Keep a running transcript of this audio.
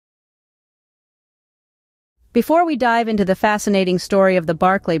Before we dive into the fascinating story of the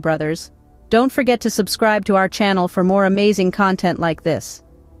Barclay Brothers, don't forget to subscribe to our channel for more amazing content like this.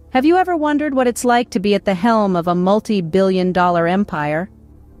 Have you ever wondered what it's like to be at the helm of a multi-billion-dollar empire?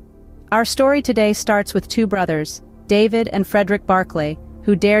 Our story today starts with two brothers, David and Frederick Barclay,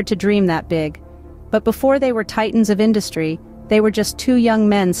 who dared to dream that big. But before they were titans of industry, they were just two young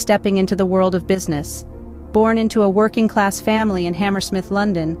men stepping into the world of business. Born into a working-class family in Hammersmith,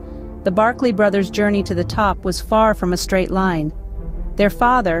 London, the Barclay brothers' journey to the top was far from a straight line. Their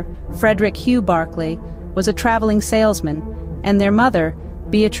father, Frederick Hugh Barclay, was a traveling salesman, and their mother,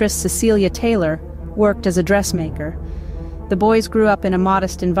 Beatrice Cecilia Taylor, worked as a dressmaker. The boys grew up in a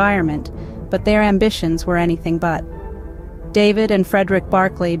modest environment, but their ambitions were anything but. David and Frederick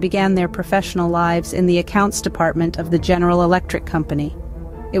Barclay began their professional lives in the accounts department of the General Electric Company.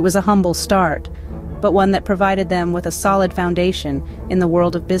 It was a humble start, but one that provided them with a solid foundation in the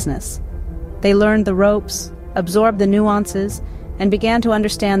world of business. They learned the ropes, absorbed the nuances, and began to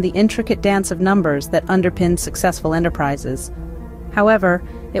understand the intricate dance of numbers that underpinned successful enterprises. However,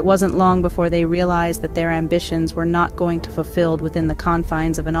 it wasn't long before they realized that their ambitions were not going to be fulfilled within the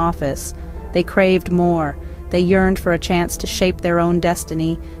confines of an office. They craved more. They yearned for a chance to shape their own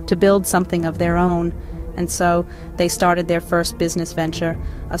destiny, to build something of their own. And so, they started their first business venture,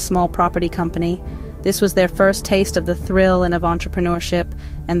 a small property company. This was their first taste of the thrill and of entrepreneurship,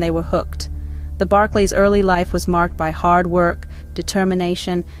 and they were hooked. The Barclays' early life was marked by hard work,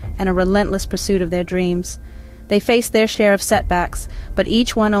 determination, and a relentless pursuit of their dreams. They faced their share of setbacks, but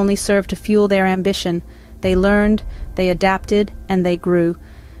each one only served to fuel their ambition. They learned, they adapted, and they grew.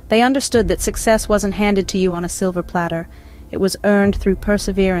 They understood that success wasn't handed to you on a silver platter. It was earned through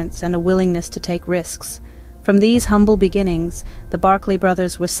perseverance and a willingness to take risks. From these humble beginnings, the Barclay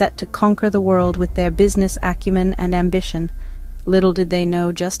brothers were set to conquer the world with their business acumen and ambition. Little did they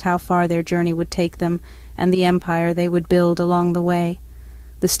know just how far their journey would take them, and the empire they would build along the way.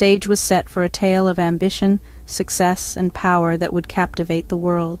 The stage was set for a tale of ambition, success, and power that would captivate the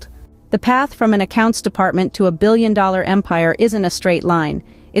world. The path from an accounts department to a billion-dollar empire isn't a straight line.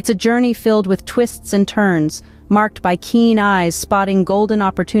 It's a journey filled with twists and turns, marked by keen eyes spotting golden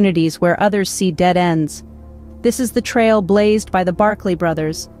opportunities where others see dead ends. This is the trail blazed by the Barclay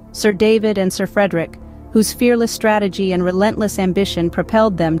brothers, Sir David and Sir Frederick, whose fearless strategy and relentless ambition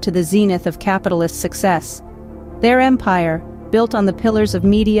propelled them to the zenith of capitalist success. Their empire, built on the pillars of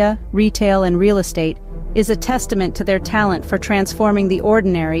media, retail, and real estate, is a testament to their talent for transforming the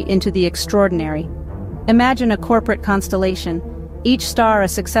ordinary into the extraordinary. Imagine a corporate constellation, each star a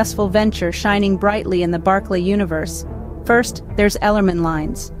successful venture shining brightly in the Barclay universe. First, there's Ellerman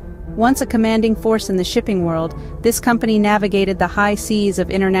Lines. Once a commanding force in the shipping world, this company navigated the high seas of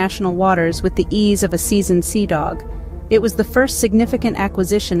international waters with the ease of a seasoned sea dog. It was the first significant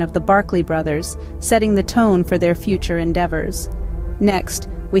acquisition of the Barclay brothers, setting the tone for their future endeavors. Next,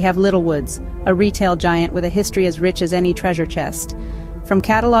 we have Littlewoods, a retail giant with a history as rich as any treasure chest. From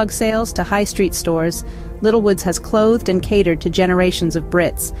catalog sales to high street stores, Littlewoods has clothed and catered to generations of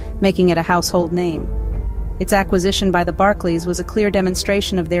Brits, making it a household name. Its acquisition by the Barclays was a clear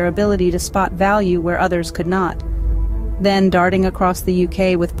demonstration of their ability to spot value where others could not. Then, darting across the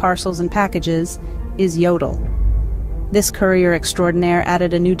UK with parcels and packages, is Yodel. This courier extraordinaire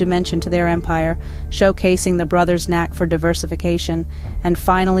added a new dimension to their empire, showcasing the brothers' knack for diversification. And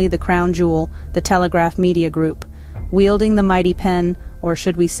finally, the crown jewel, the Telegraph Media Group. Wielding the mighty pen, or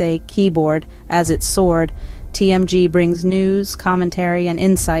should we say keyboard, as its sword, TMG brings news, commentary, and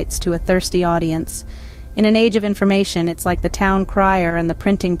insights to a thirsty audience. In an age of information, it's like the town crier and the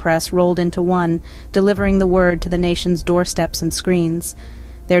printing press rolled into one, delivering the word to the nation's doorsteps and screens.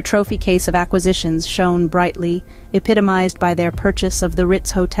 Their trophy case of acquisitions shone brightly, epitomized by their purchase of the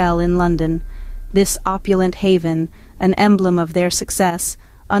Ritz Hotel in London. This opulent haven, an emblem of their success,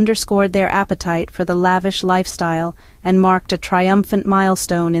 underscored their appetite for the lavish lifestyle and marked a triumphant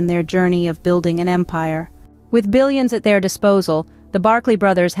milestone in their journey of building an empire. With billions at their disposal, the Barclay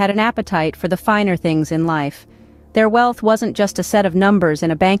brothers had an appetite for the finer things in life. Their wealth wasn't just a set of numbers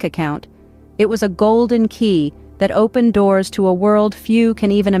in a bank account. It was a golden key that opened doors to a world few can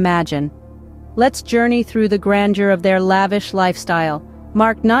even imagine. Let's journey through the grandeur of their lavish lifestyle,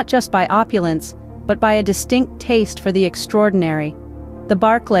 marked not just by opulence, but by a distinct taste for the extraordinary. The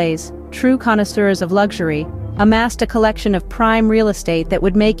Barclays, true connoisseurs of luxury, amassed a collection of prime real estate that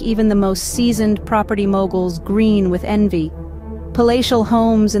would make even the most seasoned property moguls green with envy. Palatial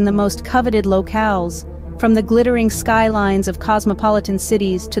homes in the most coveted locales, from the glittering skylines of cosmopolitan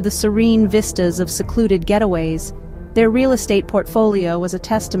cities to the serene vistas of secluded getaways. Their real estate portfolio was a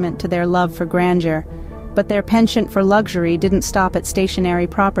testament to their love for grandeur, but their penchant for luxury didn't stop at stationary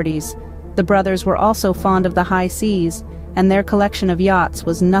properties. The brothers were also fond of the high seas, and their collection of yachts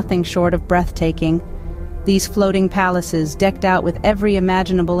was nothing short of breathtaking. These floating palaces, decked out with every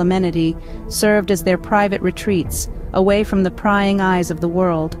imaginable amenity, served as their private retreats, away from the prying eyes of the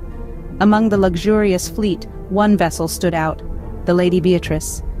world. Among the luxurious fleet, one vessel stood out, the Lady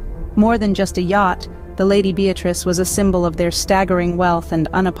Beatrice. More than just a yacht, the Lady Beatrice was a symbol of their staggering wealth and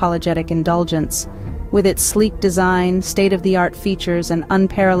unapologetic indulgence. With its sleek design, state-of-the-art features, and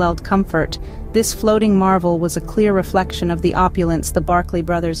unparalleled comfort, this floating marvel was a clear reflection of the opulence the Barclay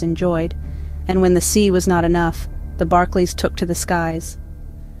brothers enjoyed. And when the sea was not enough, the Barclays took to the skies.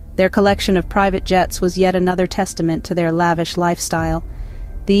 Their collection of private jets was yet another testament to their lavish lifestyle.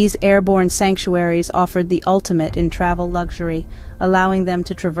 These airborne sanctuaries offered the ultimate in travel luxury, allowing them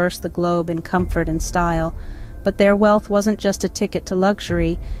to traverse the globe in comfort and style. But their wealth wasn't just a ticket to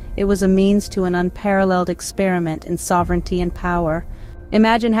luxury, it was a means to an unparalleled experiment in sovereignty and power.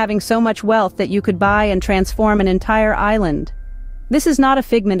 Imagine having so much wealth that you could buy and transform an entire island. This is not a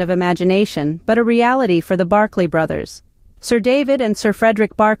figment of imagination, but a reality for the Barclay brothers. Sir David and Sir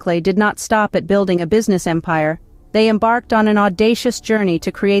Frederick Barclay did not stop at building a business empire. They embarked on an audacious journey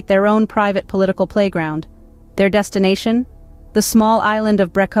to create their own private political playground. Their destination? The small island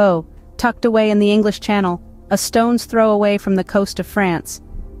of Barclay, tucked away in the English Channel, a stone's throw away from the coast of France.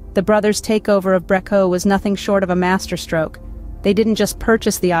 The brothers' takeover of Barclay was nothing short of a masterstroke. They didn't just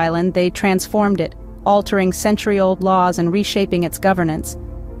purchase the island, they transformed it, altering century-old laws and reshaping its governance.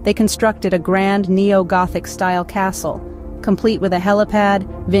 They constructed a grand neo-Gothic-style castle, complete with a helipad,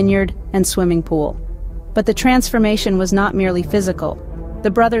 vineyard, and swimming pool. But the transformation was not merely physical.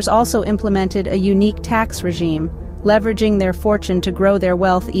 The brothers also implemented a unique tax regime, leveraging their fortune to grow their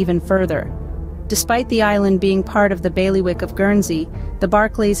wealth even further. Despite the island being part of the bailiwick of Guernsey, the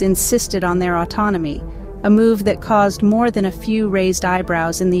Barclays insisted on their autonomy, a move that caused more than a few raised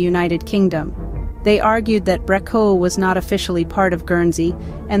eyebrows in the United Kingdom. They argued that Barclay was not officially part of Guernsey,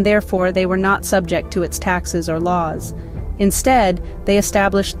 and therefore they were not subject to its taxes or laws. Instead, they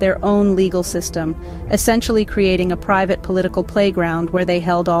established their own legal system, essentially creating a private political playground where they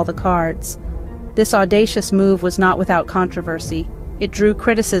held all the cards. This audacious move was not without controversy. It drew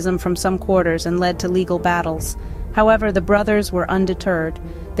criticism from some quarters and led to legal battles. However, the brothers were undeterred.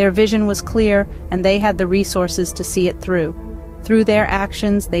 Their vision was clear, and they had the resources to see it through. Through their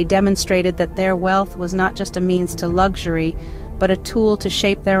actions, they demonstrated that their wealth was not just a means to luxury, but a tool to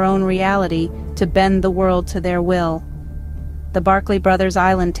shape their own reality, to bend the world to their will. The Barclay Brothers'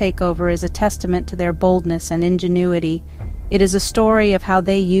 Island Takeover is a testament to their boldness and ingenuity. It is a story of how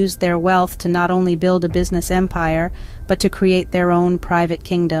they used their wealth to not only build a business empire, but to create their own private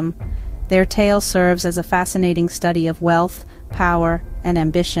kingdom. Their tale serves as a fascinating study of wealth, power, and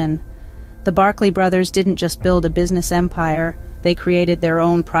ambition. The Barclay brothers didn't just build a business empire, they created their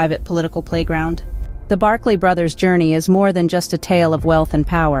own private political playground. The Barclay brothers' journey is more than just a tale of wealth and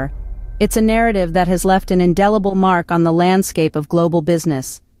power. It's a narrative that has left an indelible mark on the landscape of global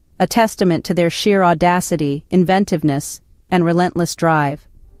business, a testament to their sheer audacity, inventiveness, and relentless drive.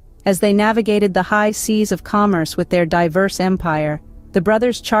 As they navigated the high seas of commerce with their diverse empire, the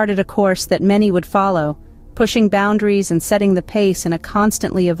brothers charted a course that many would follow, pushing boundaries and setting the pace in a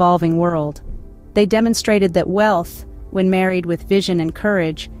constantly evolving world. They demonstrated that wealth, when married with vision and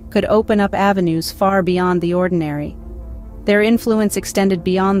courage, could open up avenues far beyond the ordinary. Their influence extended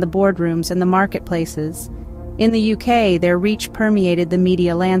beyond the boardrooms and the marketplaces. In the UK, their reach permeated the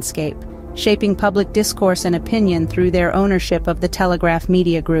media landscape, shaping public discourse and opinion through their ownership of the Telegraph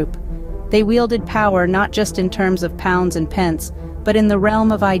Media Group. They wielded power not just in terms of pounds and pence, but in the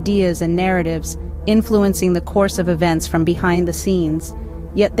realm of ideas and narratives, influencing the course of events from behind the scenes.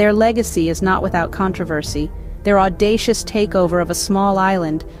 Yet their legacy is not without controversy. Their audacious takeover of a small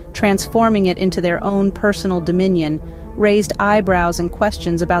island, transforming it into their own personal dominion, raised eyebrows and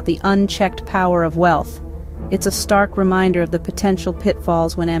questions about the unchecked power of wealth. It's a stark reminder of the potential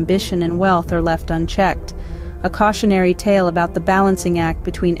pitfalls when ambition and wealth are left unchecked, a cautionary tale about the balancing act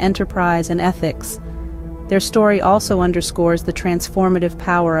between enterprise and ethics. Their story also underscores the transformative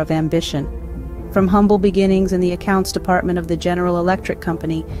power of ambition. From humble beginnings in the accounts department of the General Electric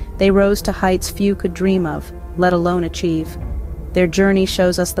Company, they rose to heights few could dream of, let alone achieve. Their journey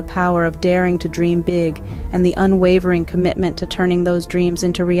shows us the power of daring to dream big and the unwavering commitment to turning those dreams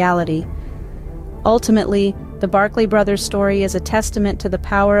into reality. Ultimately, the Barclay brothers' story is a testament to the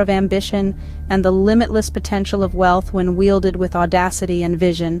power of ambition and the limitless potential of wealth when wielded with audacity and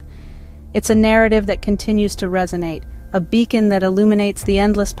vision. It's a narrative that continues to resonate, a beacon that illuminates the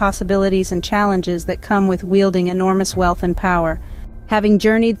endless possibilities and challenges that come with wielding enormous wealth and power. Having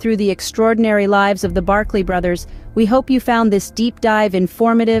journeyed through the extraordinary lives of the Barclay brothers, we hope you found this deep dive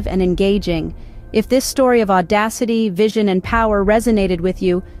informative and engaging. If this story of audacity, vision, and power resonated with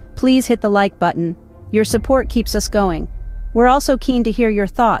you, please hit the like button. Your support keeps us going. We're also keen to hear your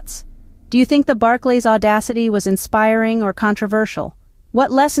thoughts. Do you think the Barclays' audacity was inspiring or controversial?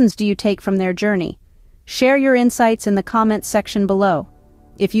 What lessons do you take from their journey? Share your insights in the comments section below.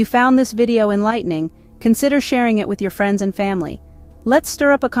 If you found this video enlightening, consider sharing it with your friends and family. Let's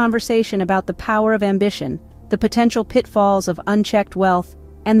stir up a conversation about the power of ambition, the potential pitfalls of unchecked wealth,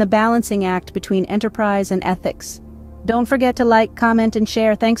 and the balancing act between enterprise and ethics. Don't forget to like, comment, and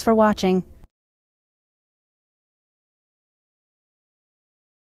share. Thanks for watching.